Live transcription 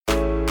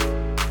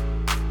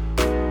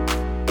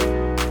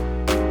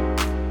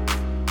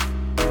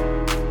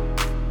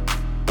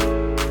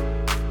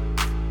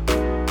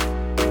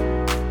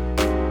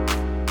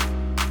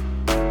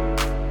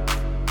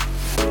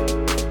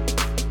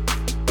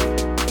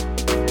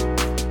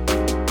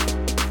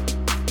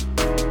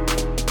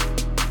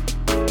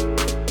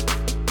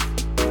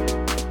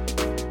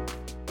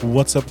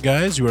What's up,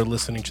 guys? You are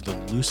listening to the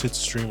Lucid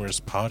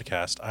Streamers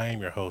podcast. I am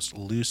your host,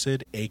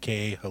 Lucid,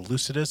 aka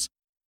Hallucidus.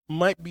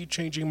 Might be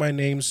changing my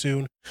name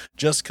soon,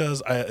 just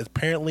because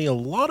apparently a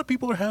lot of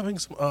people are having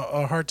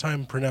a hard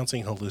time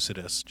pronouncing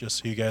Hallucidus. Just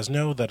so you guys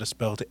know, that is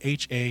spelled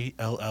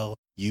Hallucidus,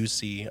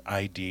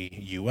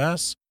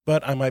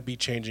 but I might be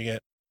changing it.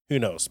 Who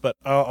knows? But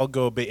I'll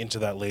go a bit into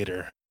that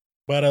later.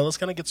 But let's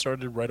kind of get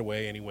started right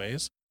away,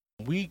 anyways.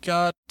 We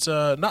got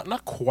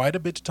not quite a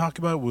bit to talk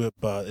about,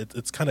 but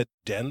it's kind of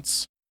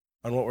dense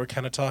on what we're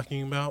kind of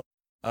talking about.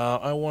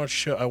 I wanted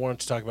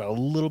to talk about a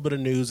little bit of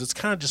news. It's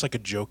kind of just like a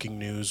joking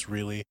news,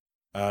 really.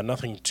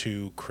 Nothing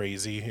too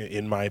crazy,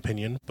 in my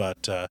opinion.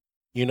 But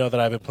you know that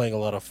I've been playing a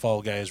lot of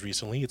Fall Guys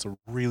recently. It's a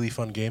really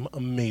fun game,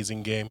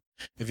 amazing game.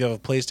 If you have a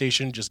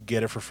PlayStation, just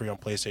get it for free on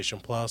PlayStation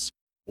Plus,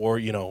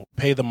 or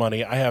pay the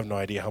money. I have no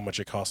idea how much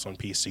it costs on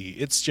PC.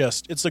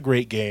 It's a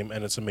great game,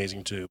 and it's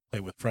amazing to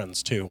play with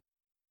friends too.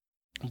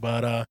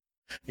 But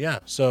yeah,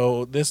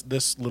 so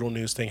this little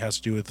news thing has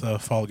to do with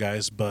Fall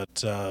Guys, but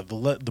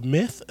the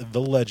myth, the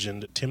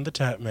legend, Tim the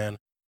Tatman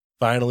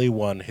finally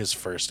won his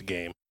first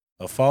game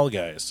of Fall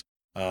Guys.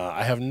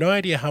 I have no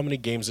idea how many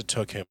games it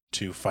took him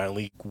to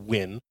finally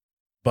win,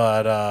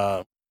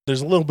 but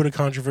there's a little bit of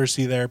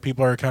controversy there.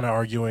 People are kind of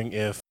arguing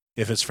if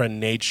his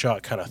friend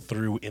Nadeshot kind of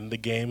threw in the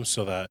game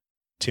so that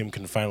Tim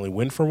can finally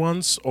win for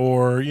once,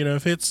 or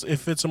if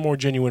it's a more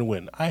genuine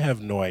win. I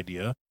have no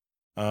idea.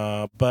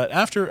 But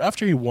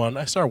after he won,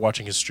 I started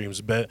watching his streams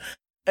a bit,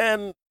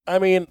 and I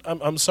mean,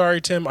 I'm sorry,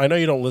 Tim. I know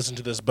you don't listen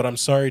to this, but I'm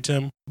sorry,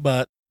 Tim.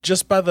 But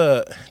just by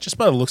the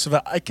looks of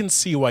it, I can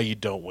see why you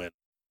don't win.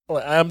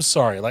 Like, I'm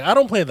sorry. Like, I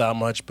don't play that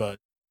much, but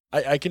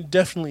I can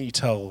definitely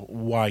tell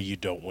why you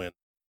don't win.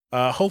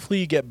 Hopefully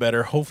you get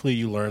better. Hopefully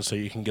you learn so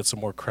you can get some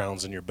more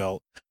crowns in your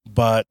belt.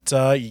 But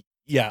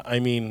yeah, I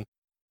mean,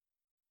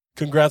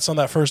 congrats on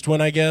that first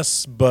win, I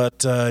guess.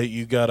 But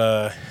you got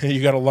a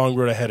long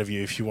road ahead of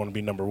you if you want to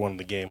be number one in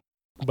the game.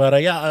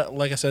 But yeah,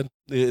 like I said,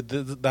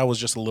 that was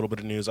just a little bit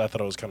of news. I thought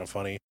it was kind of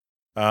funny.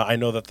 I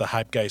know that the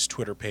Hype Guys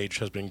Twitter page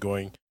has been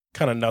going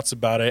kind of nuts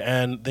about it,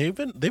 and they've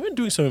been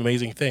doing some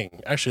amazing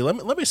thing. Actually,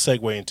 let me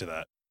segue into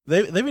that.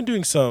 They've been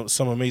doing some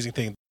amazing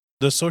thing.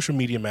 The social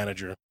media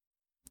manager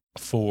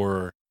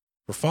for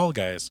Fall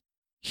Guys,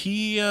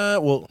 they've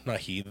been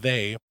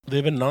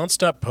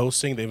nonstop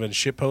posting. They've been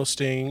shit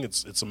posting.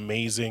 It's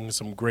amazing.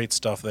 Some great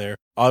stuff there.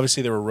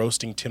 Obviously, they were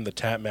roasting Tim the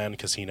Tatman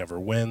because he never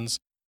wins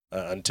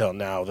until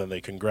now. Then they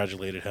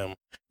congratulated him.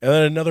 And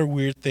then another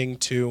weird thing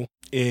too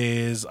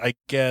is, I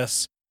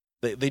guess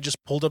they just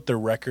pulled up their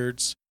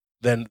records.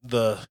 Then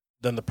the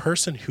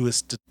person who is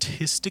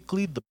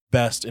statistically the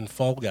best in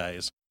Fall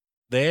Guys,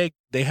 they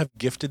have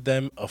gifted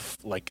them a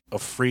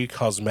free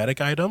cosmetic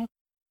item.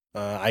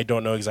 I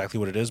don't know exactly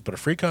what it is, but a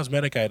free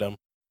cosmetic item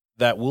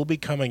that will be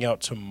coming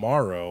out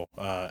tomorrow,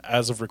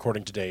 as of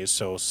recording today.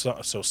 So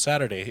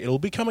Saturday, it'll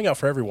be coming out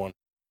for everyone,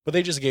 but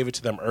they just gave it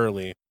to them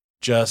early,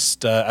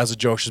 just as a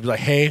joke. Just be like,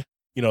 hey,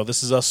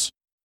 this is us,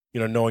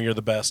 knowing you're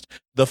the best.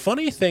 The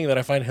funny thing that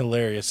I find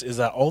hilarious is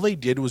that all they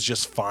did was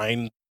just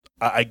find,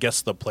 I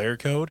guess, the player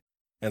code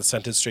and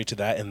sent it straight to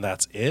that, and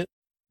that's it.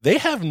 They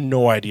have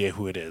no idea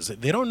who it is.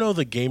 They don't know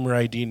the gamer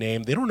ID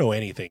name. They don't know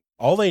anything.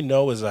 All they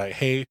know is that,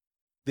 hey,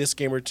 this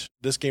gamer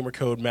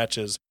code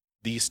matches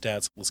these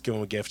stats. Let's give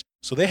them a gift.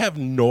 So they have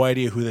no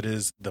idea who that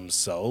is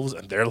themselves,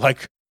 and they're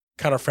like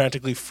kind of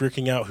frantically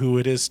freaking out who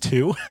it is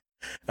too,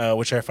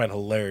 which I find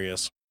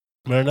hilarious.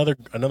 But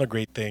another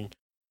great thing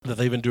that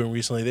they've been doing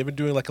recently, they've been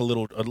doing like a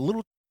little,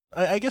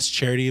 I guess,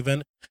 charity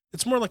event.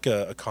 It's more like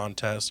a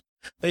contest.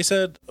 They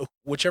said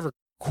whichever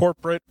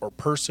corporate or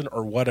person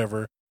or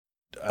whatever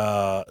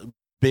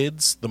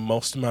bids the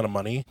most amount of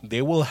money,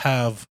 they will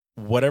have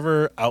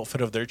whatever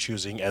outfit of their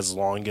choosing, as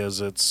long as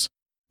it's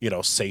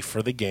safe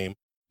for the game.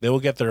 They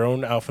will get their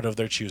own outfit of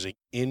their choosing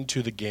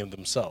into the game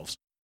themselves.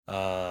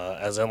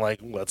 As in, like,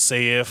 let's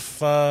say if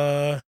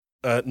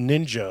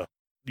Ninja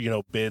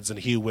bids and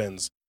he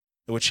wins,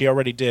 which he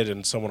already did,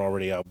 and someone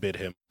already outbid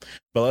him.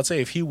 But let's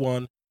say if he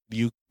won,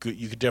 you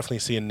could definitely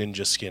see a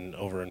Ninja skin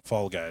over in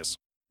Fall Guys.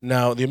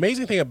 Now, the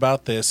amazing thing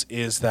about this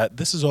is that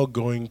this is all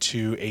going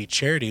to a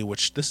charity,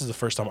 which this is the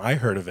first time I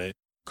heard of it,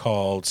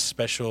 called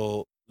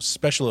Special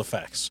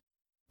Effects.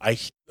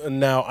 I'm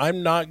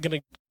not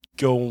going to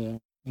go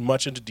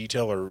much into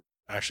detail, or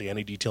actually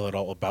any detail at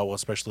all, about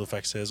what Special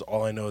Effects is.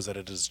 All I know is that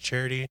it is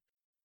charity.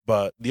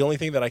 But the only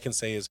thing that I can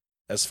say is,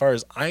 as far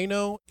as I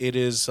know, it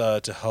is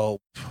to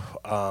help,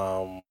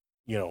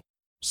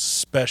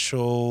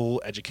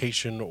 special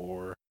education,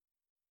 or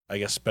I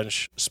guess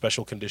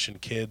special condition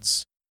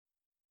kids.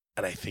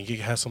 And I think it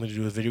has something to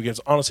do with video games.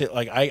 Honestly,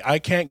 like, I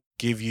can't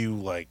give you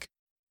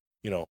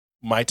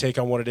my take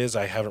on what it is.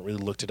 I haven't really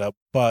looked it up,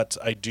 but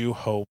I do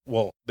hope.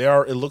 Well,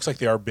 it looks like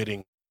they are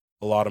bidding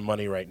a lot of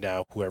money right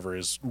now.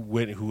 Whoever's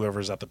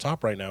at the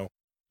top right now,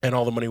 and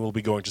all the money will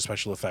be going to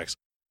special effects,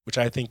 which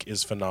I think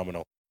is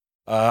phenomenal.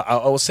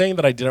 I was saying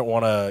that I didn't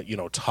want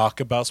to talk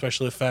about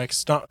special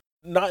effects,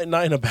 not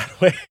in a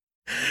bad way.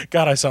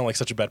 God, I sound like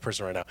such a bad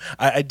person right now.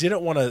 I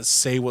didn't want to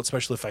say what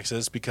special effects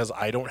is because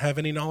I don't have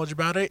any knowledge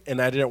about it,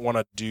 and I didn't want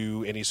to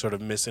do any sort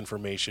of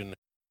misinformation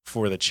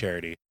for the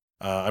charity.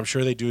 I'm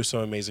sure they do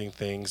some amazing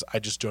things. I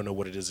just don't know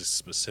what it is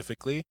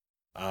specifically.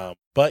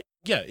 But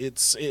yeah,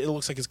 it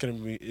looks like it's gonna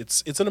be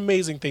it's an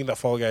amazing thing that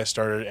Fall Guys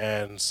started,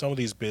 and some of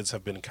these bids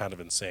have been kind of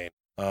insane.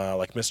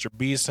 Like Mr.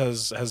 Beast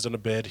has done a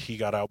bid. He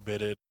got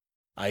outbidded.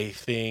 I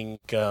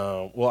think.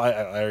 Well, I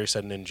already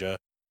said Ninja,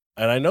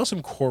 and I know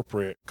some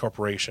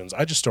corporations.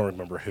 I just don't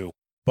remember who.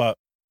 But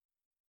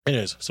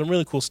anyways, some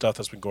really cool stuff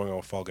that's been going on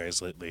with Fall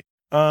Guys lately.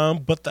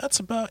 But that's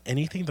about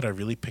anything that I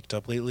really picked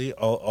up lately.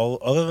 All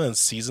other than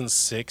season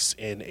 6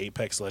 in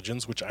Apex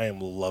Legends, which I am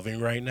loving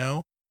right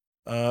now.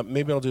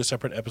 Maybe I'll do a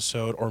separate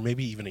episode, or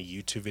maybe even a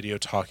YouTube video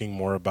talking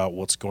more about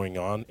what's going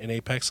on in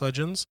Apex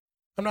Legends.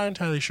 I'm not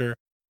entirely sure,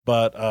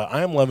 but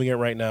I am loving it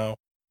right now.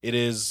 It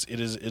is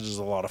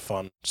a lot of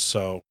fun.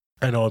 So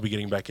I know I'll be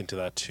getting back into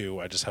that too.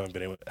 I just haven't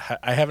been able.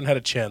 I haven't had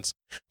a chance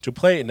to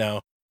play it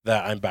now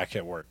that I'm back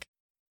at work.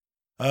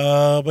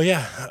 But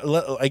yeah,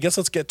 I guess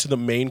let's get to the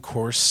main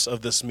course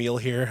of this meal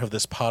here, of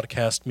this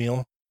podcast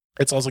meal.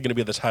 It's also going to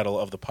be the title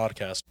of the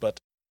podcast, but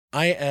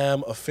I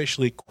am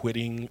officially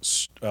quitting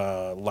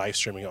live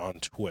streaming on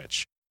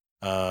Twitch.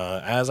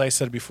 As I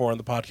said before on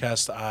the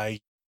podcast, I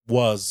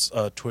was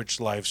a Twitch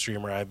live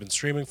streamer. I've been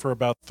streaming for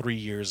about 3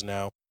 years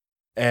now,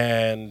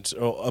 and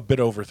a bit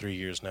over 3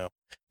 years now.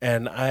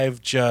 And I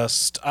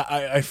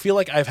feel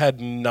like I've had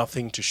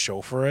nothing to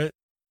show for it.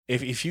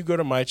 If you go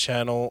to my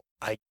channel,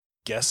 I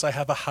guess I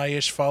have a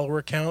high-ish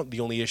follower count. The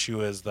only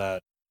issue is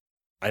that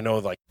I know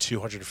like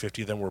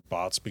 250 of them were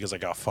bots because I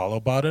got follow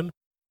botted.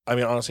 I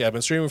mean, honestly, I've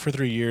been streaming for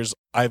 3 years.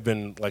 I've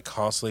been like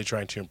constantly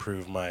trying to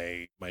improve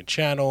my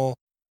channel,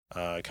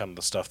 kind of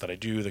the stuff that I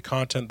do, the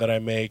content that I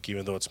make,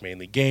 even though it's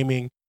mainly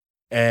gaming.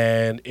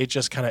 And it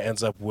just kind of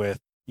ends up with,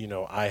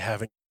 I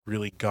haven't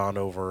really gone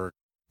over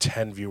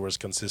 10 viewers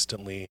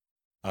consistently.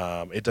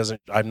 I'm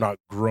not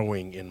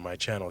growing in my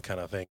channel kind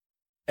of thing.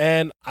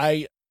 And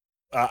I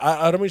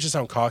don't mean to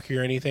sound cocky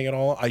or anything at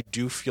all. I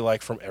do feel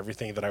like from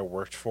everything that I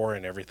worked for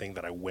and everything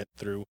that I went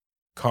through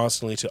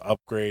constantly to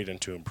upgrade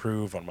and to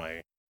improve on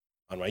my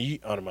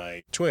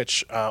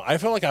Twitch, I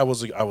felt like I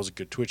was a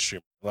good Twitch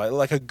streamer,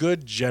 like a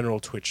good general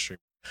Twitch streamer.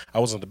 I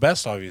wasn't the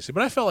best, obviously,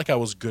 but I felt like I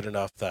was good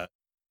enough that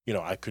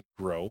I could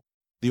grow.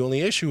 The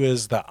only issue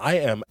is that I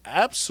am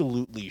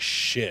absolutely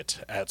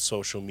shit at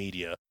social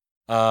media.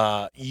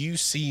 You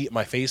see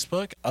my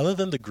Facebook, other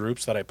than the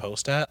groups that I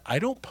post at, I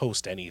don't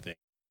post anything.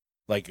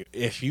 Like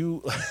if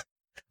you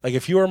like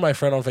if you are my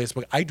friend on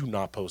Facebook, I do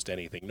not post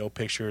anything. No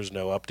pictures,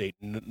 no update,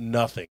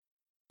 nothing.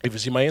 If you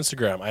see my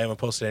Instagram, I haven't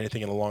posted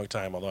anything in a long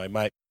time, although I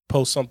might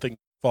post something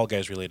Fall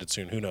Guys related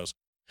soon, who knows.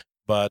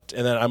 And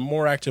then I'm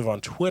more active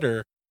on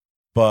Twitter,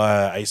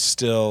 but I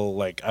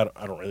still I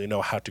don't really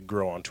know how to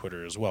grow on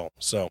Twitter as well.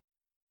 So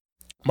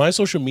my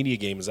social media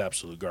game is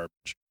absolute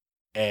garbage.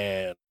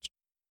 And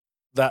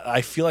that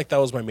I feel like that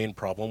was my main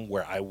problem,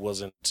 where I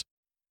wasn't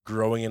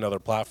growing in other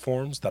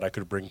platforms that I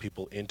could bring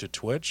people into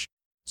Twitch.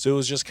 So it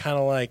was just kind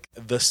of like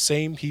the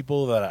same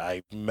people that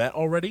I met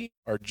already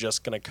are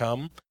just going to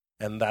come,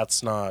 and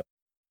that's not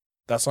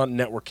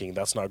networking,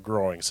 that's not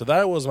growing. So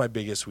that was my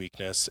biggest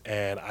weakness,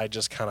 and I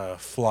just kind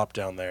of flopped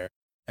down there.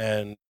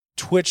 And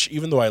Twitch,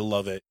 even though I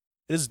love it,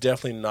 is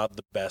definitely not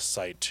the best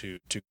site to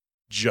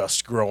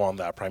just grow on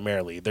that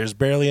primarily. There's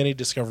barely any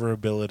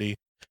discoverability.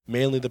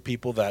 Mainly the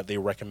people that they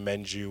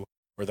recommend you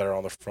or that are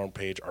on the front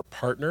page are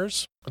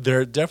partners.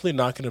 They're definitely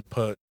not going to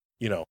put,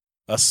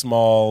 a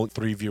small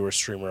 3-viewer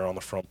streamer on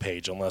the front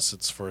page unless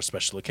it's for a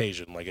special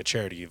occasion, like a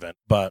charity event.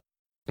 But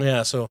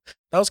yeah, so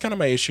that was kind of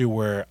my issue,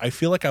 where I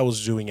feel like I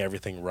was doing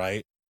everything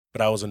right,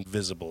 but I was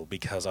invisible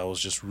because I was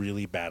just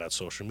really bad at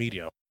social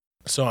media.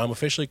 So I'm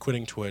officially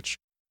quitting Twitch,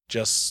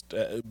 just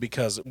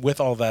because with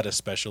all that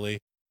especially,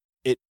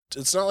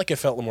 it's not like it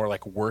felt more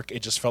like work,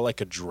 it just felt like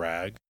a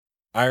drag.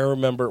 I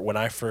remember when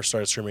I first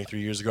started streaming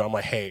 3 years ago, I'm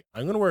like, hey,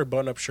 I'm going to wear a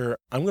button-up shirt.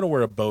 I'm going to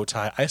wear a bow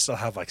tie. I still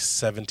have like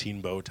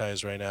 17 bow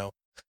ties right now.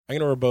 I'm going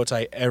to wear a bow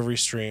tie every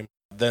stream.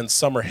 Then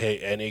summer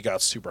hit and it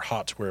got super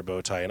hot to wear a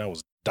bow tie and I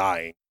was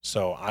dying.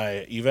 So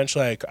I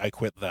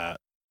quit that.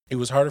 It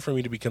was harder for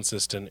me to be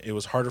consistent. It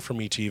was harder for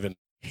me to even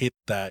hit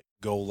that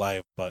go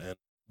live button,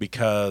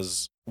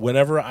 because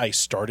whenever I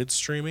started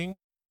streaming,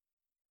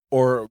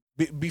 or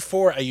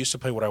before, I used to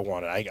play what I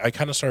wanted. I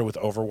kind of started with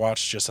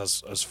Overwatch just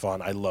as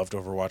fun. I loved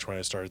Overwatch when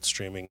I started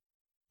streaming.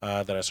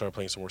 Then I started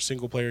playing some more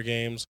single player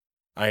games.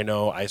 I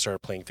know I started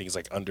playing things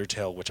like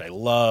Undertale, which I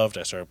loved.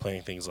 I started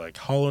playing things like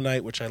Hollow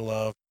Knight, which I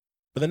love.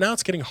 But then now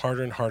it's getting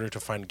harder and harder to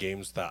find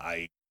games that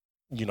I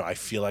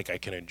feel like I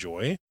can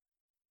enjoy.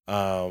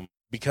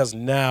 Because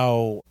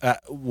now,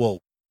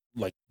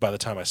 like by the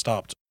time I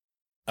stopped,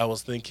 I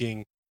was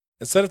thinking,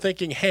 instead of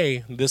thinking,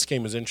 hey, this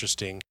game is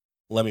interesting,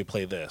 let me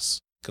play this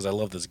because I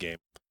love this game.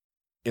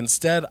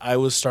 Instead, I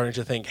was starting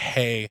to think,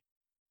 hey,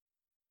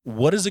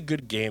 what is a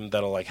good game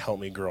that'll like help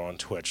me grow on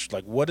Twitch?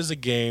 Like, what is a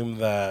game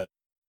that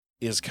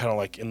is kind of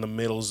like in the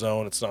middle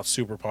zone? It's not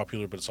super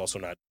popular, but it's also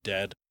not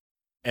dead.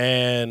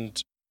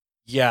 And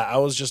yeah, I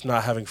was just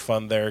not having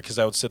fun there because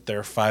I would sit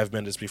there 5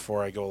 minutes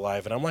before I go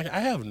live, and I'm like, I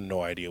have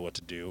no idea what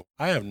to do.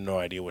 I have no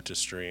idea what to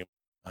stream.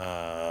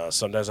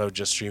 Sometimes I would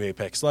just stream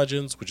Apex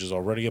Legends, which is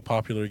already a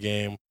popular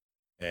game,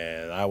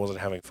 and I wasn't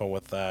having fun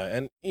with that.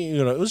 And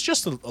it was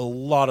just a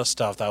lot of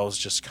stuff that was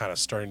just kind of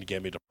starting to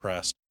get me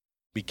depressed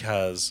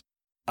because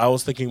I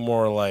was thinking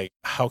more like,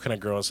 how can I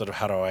grow instead of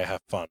how do I have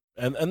fun?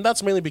 And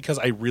that's mainly because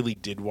I really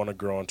did want to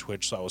grow on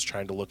Twitch, so I was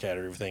trying to look at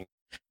everything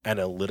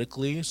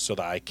analytically so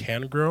that I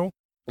can grow.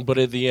 But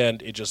at the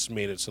end, it just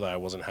made it so that I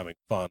wasn't having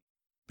fun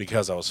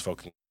because I was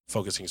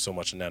focusing so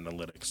much on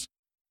analytics.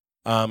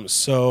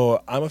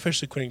 So I'm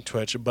officially quitting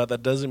Twitch, but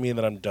that doesn't mean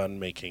that I'm done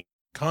making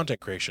content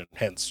creation.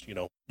 Hence,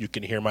 you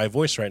can hear my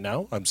voice right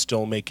now. I'm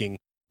still making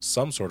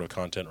some sort of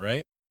content,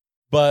 right?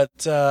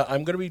 But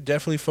I'm going to be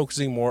definitely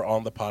focusing more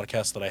on the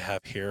podcast that I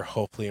have here,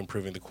 hopefully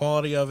improving the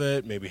quality of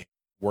it, maybe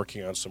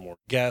working on some more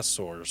guests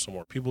or some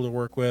more people to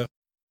work with.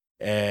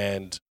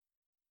 And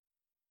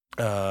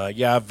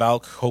yeah,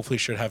 Valk hopefully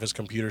should have his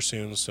computer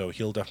soon, so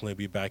he'll definitely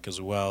be back as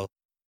well.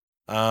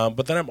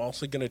 But then I'm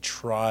also going to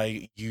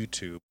try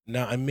YouTube.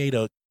 Now, I made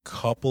a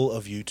couple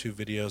of YouTube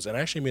videos, and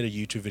I actually made a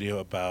YouTube video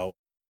about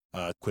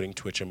quitting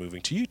Twitch and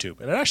moving to YouTube.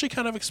 And it actually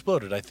kind of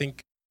exploded. I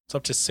think it's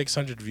up to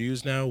 600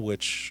 views now,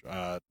 which,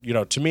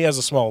 to me as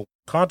a small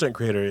content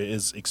creator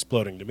is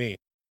exploding to me.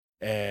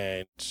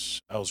 And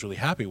I was really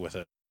happy with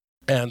it.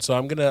 And so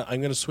I'm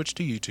gonna switch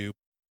to YouTube.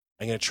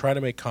 I'm gonna try to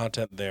make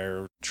content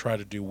there, try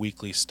to do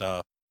weekly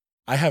stuff.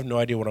 I have no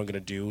idea what I'm gonna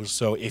do.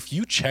 So if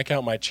you check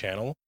out my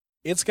channel,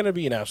 it's gonna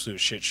be an absolute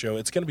shit show.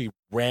 It's gonna be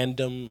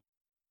random,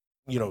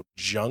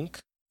 junk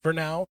for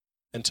now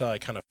until I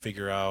kind of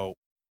figure out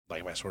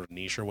like my sort of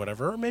niche or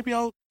whatever. Or maybe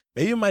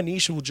my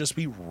niche will just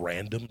be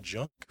random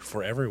junk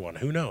for everyone.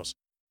 Who knows?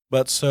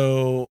 But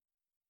so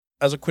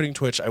as a quitting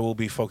Twitch, I will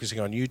be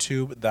focusing on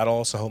YouTube. That'll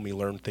also help me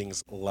learn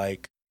things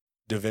like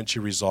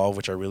DaVinci Resolve,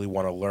 which I really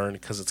want to learn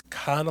because it's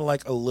kind of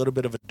like a little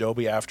bit of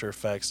Adobe After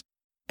Effects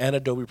and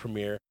Adobe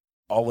Premiere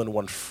all in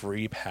one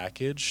free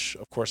package.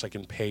 Of course, I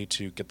can pay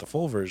to get the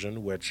full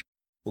version, which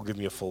will give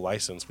me a full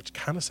license, which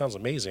kind of sounds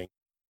amazing,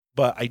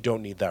 but I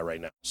don't need that right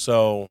now.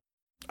 So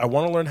I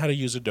want to learn how to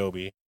use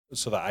Adobe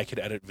so that I could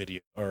edit video,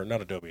 or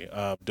not Adobe,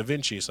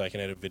 DaVinci, so I can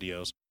edit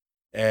videos.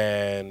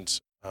 And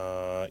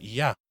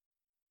yeah,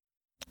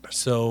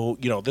 so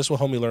this will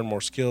help me learn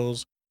more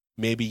skills.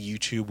 Maybe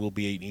YouTube will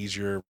be an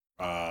easier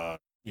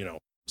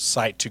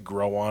site to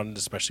grow on,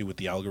 especially with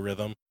the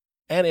algorithm.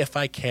 And if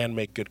I can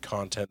make good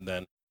content,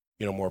 then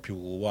more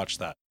people will watch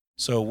that.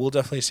 So we'll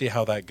definitely see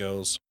how that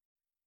goes.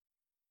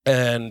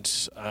 And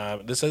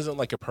this isn't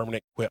like a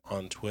permanent quit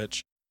on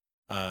Twitch.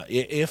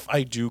 If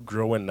I do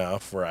grow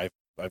enough where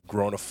I've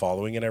grown a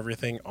following and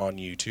everything on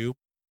YouTube,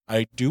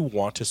 I do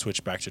want to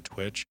switch back to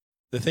Twitch.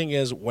 The thing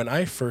is, when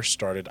I first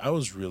started, I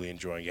was really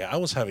enjoying it. I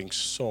was having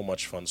so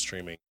much fun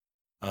streaming.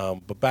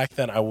 But back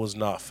then, I was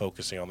not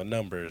focusing on the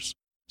numbers.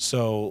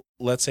 So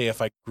let's say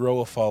if I grow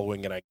a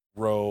following and I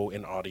grow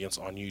an audience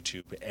on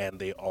YouTube,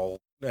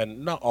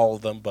 and not all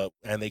of them,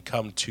 and they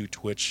come to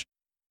Twitch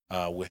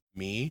with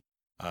me,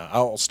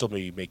 I'll still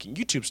be making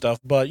YouTube stuff,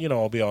 but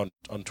I'll be on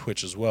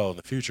Twitch as well in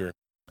the future,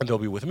 and they'll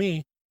be with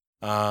me.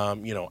 I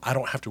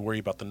don't have to worry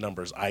about the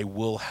numbers. I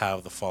will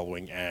have the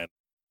following and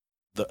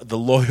the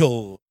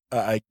loyal,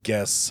 I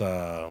guess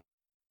the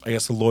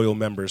loyal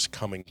members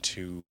coming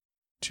to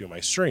my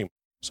stream.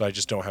 So I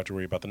just don't have to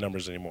worry about the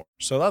numbers anymore.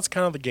 So that's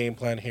kind of the game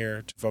plan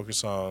here, to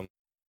focus on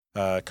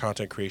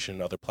content creation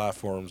on other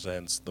platforms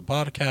and the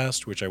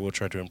podcast, which I will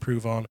try to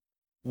improve on.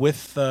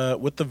 With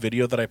the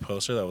video that I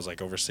posted that was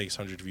like over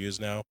 600 views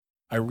now,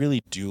 I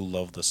really do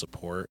love the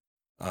support.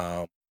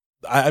 I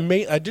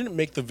didn't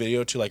make the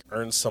video to like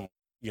earn some,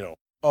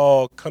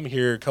 oh, come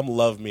here, come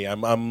love me.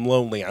 I'm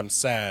lonely, I'm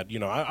sad.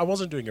 I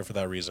wasn't doing it for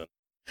that reason.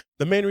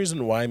 The main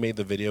reason why I made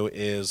the video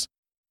is,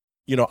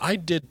 I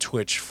did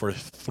Twitch for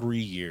 3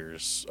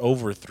 years,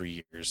 over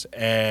 3 years,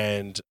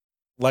 and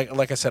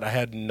like I said, I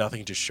had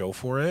nothing to show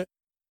for it,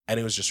 and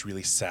it was just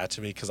really sad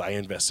to me because I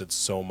invested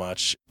so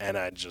much, and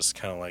I just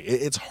kind of like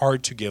it's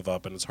hard to give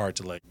up and it's hard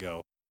to let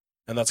go,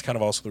 and that's kind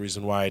of also the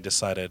reason why I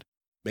decided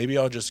maybe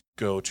I'll just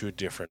go to a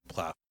different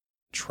platform,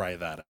 try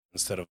that out,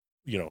 instead of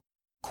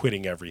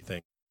quitting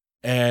everything.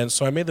 And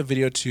so I made the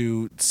video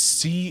to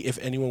see if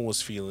anyone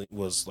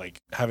was like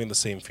having the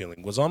same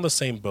feeling, was on the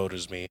same boat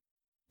as me,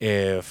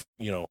 if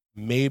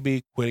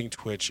maybe quitting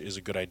Twitch is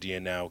a good idea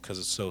now because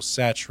it's so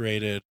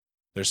saturated.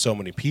 There's so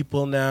many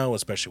people now,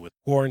 especially with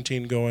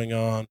quarantine going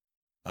on.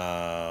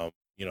 They're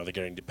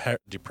getting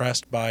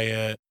depressed by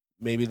it.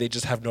 Maybe they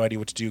just have no idea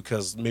what to do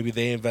because maybe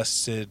they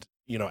invested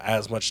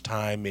as much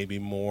time, maybe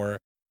more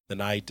than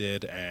I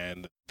did,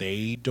 and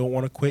they don't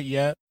want to quit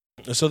yet.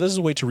 So this is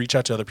a way to reach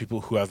out to other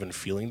people who have been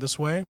feeling this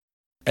way.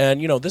 And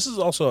this is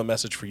also a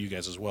message for you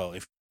guys as well.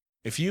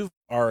 If you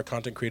are a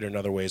content creator in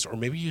other ways, or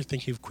maybe you're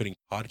thinking of quitting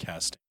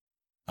podcasting,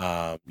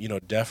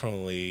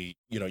 definitely,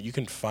 you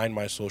can find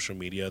my social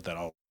media that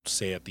I'll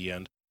say at the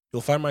end.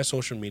 You'll find my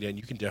social media, and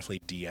you can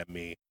definitely DM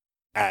me,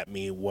 at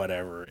me,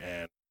 whatever.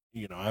 And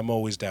I'm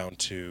always down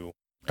to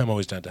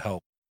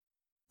help.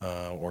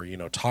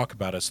 or talk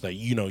about it so that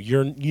you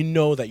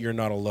know that you're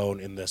not alone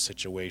in this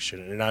situation.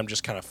 And I'm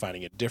just kind of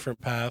finding a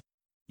different path.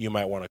 You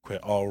might want to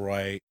quit all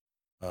right,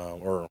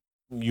 or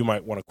you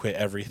might want to quit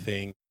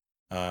everything.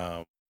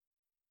 Um,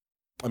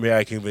 I mean,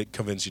 I can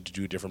convince you to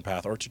do a different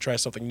path or to try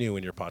something new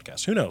in your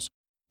podcast. Who knows?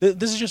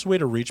 This is just a way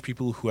to reach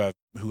people who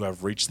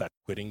have reached that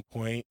quitting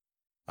point,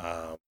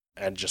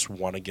 and just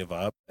want to give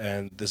up.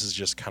 And this is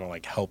just kind of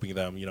like helping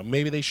them.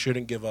 Maybe they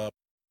shouldn't give up,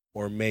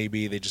 or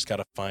maybe they just got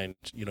to find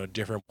a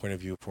different point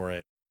of view for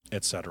it,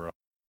 etc.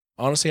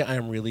 Honestly, I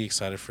am really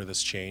excited for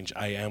this change.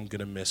 I am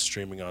gonna miss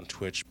streaming on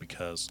Twitch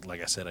because,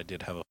 like I said, I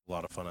did have a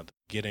lot of fun at the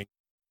beginning.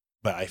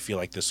 But I feel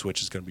like this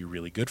switch is gonna be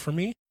really good for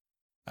me.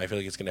 I feel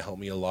like it's gonna help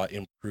me a lot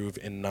improve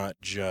in not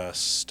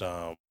just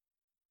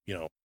you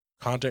know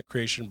content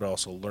creation, but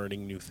also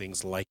learning new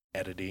things like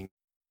editing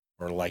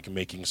or like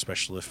making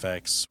special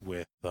effects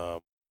with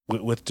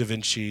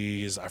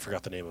DaVinci's. I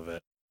forgot the name of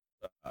it.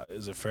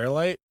 Is it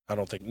Fairlight? I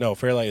don't think. No,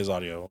 Fairlight is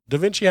audio.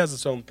 DaVinci has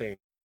its own thing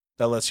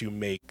that lets you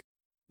make.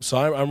 So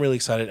I'm really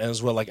excited, and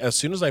as well, like as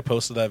soon as I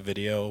posted that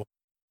video,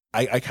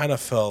 I kind of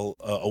felt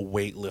a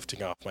weight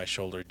lifting off my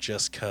shoulder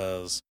just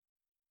because,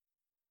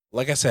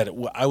 like I said,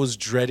 I was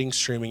dreading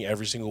streaming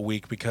every single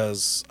week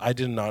because I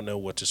did not know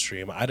what to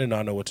stream. I did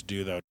not know what to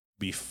do that would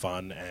be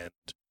fun and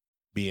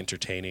be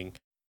entertaining.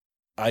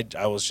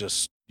 I was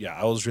just, yeah,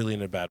 I was really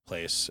in a bad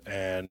place.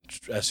 And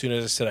as soon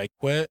as I said I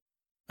quit,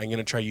 I'm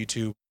gonna try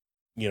YouTube.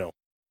 You know,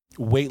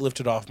 weight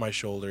lifted off my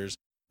shoulders.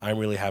 I'm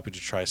really happy to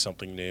try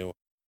something new.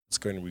 It's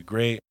going to be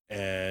great,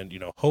 and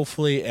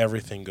hopefully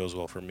everything goes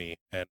well for me.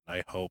 And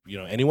I hope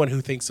anyone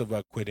who thinks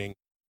about quitting,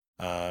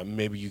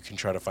 maybe you can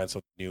try to find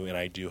something new. And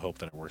I do hope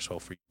that it works well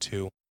for you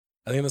too.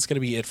 I think that's going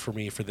to be it for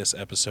me for this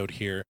episode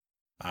here.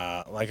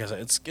 Like I said,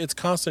 it's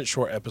constant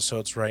short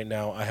episodes right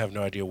now. I have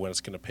no idea when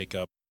it's going to pick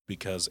up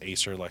because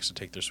Acer likes to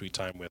take their sweet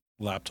time with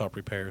laptop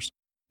repairs.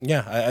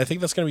 Yeah, I think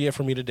that's going to be it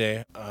for me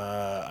today.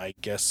 I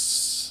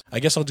guess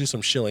I'll do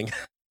some shilling.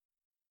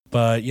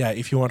 But yeah,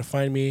 if you want to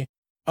find me,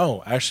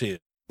 oh, actually,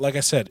 like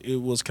I said,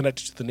 it was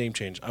connected to the name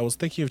change. I was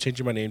thinking of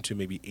changing my name to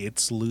maybe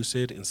It's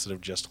Lucid instead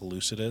of just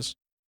Lucidus.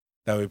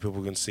 That way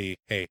people can see,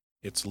 hey,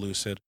 it's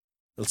Lucid.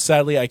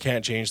 Sadly, I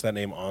can't change that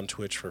name on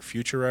Twitch for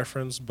future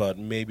reference, but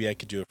maybe I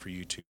could do it for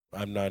YouTube.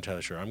 I'm not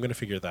entirely sure. I'm going to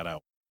figure that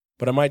out.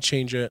 But I might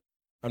change it.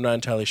 I'm not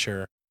entirely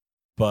sure.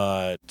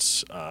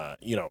 But,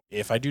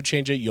 if I do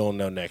change it, you'll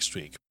know next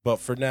week. But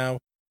for now,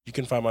 you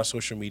can find my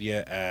social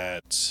media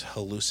at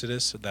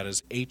Hallucidus. That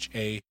is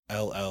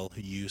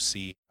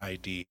HALLUCIDUS.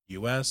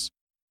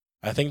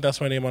 I think that's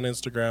my name on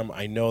Instagram.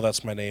 I know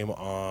that's my name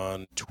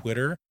on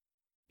Twitter.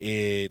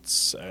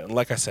 It's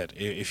like I said,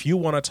 if you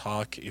want to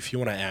talk, if you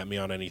want to at me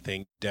on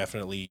anything,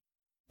 definitely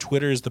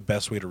Twitter is the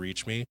best way to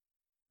reach me.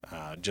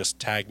 Just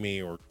tag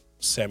me or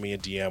send me a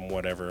DM,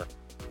 whatever,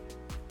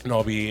 and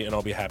I'll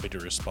be happy to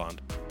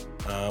respond.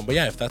 But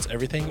yeah, if that's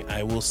everything,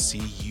 I will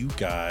see you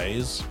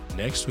guys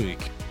next week.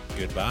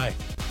 Goodbye.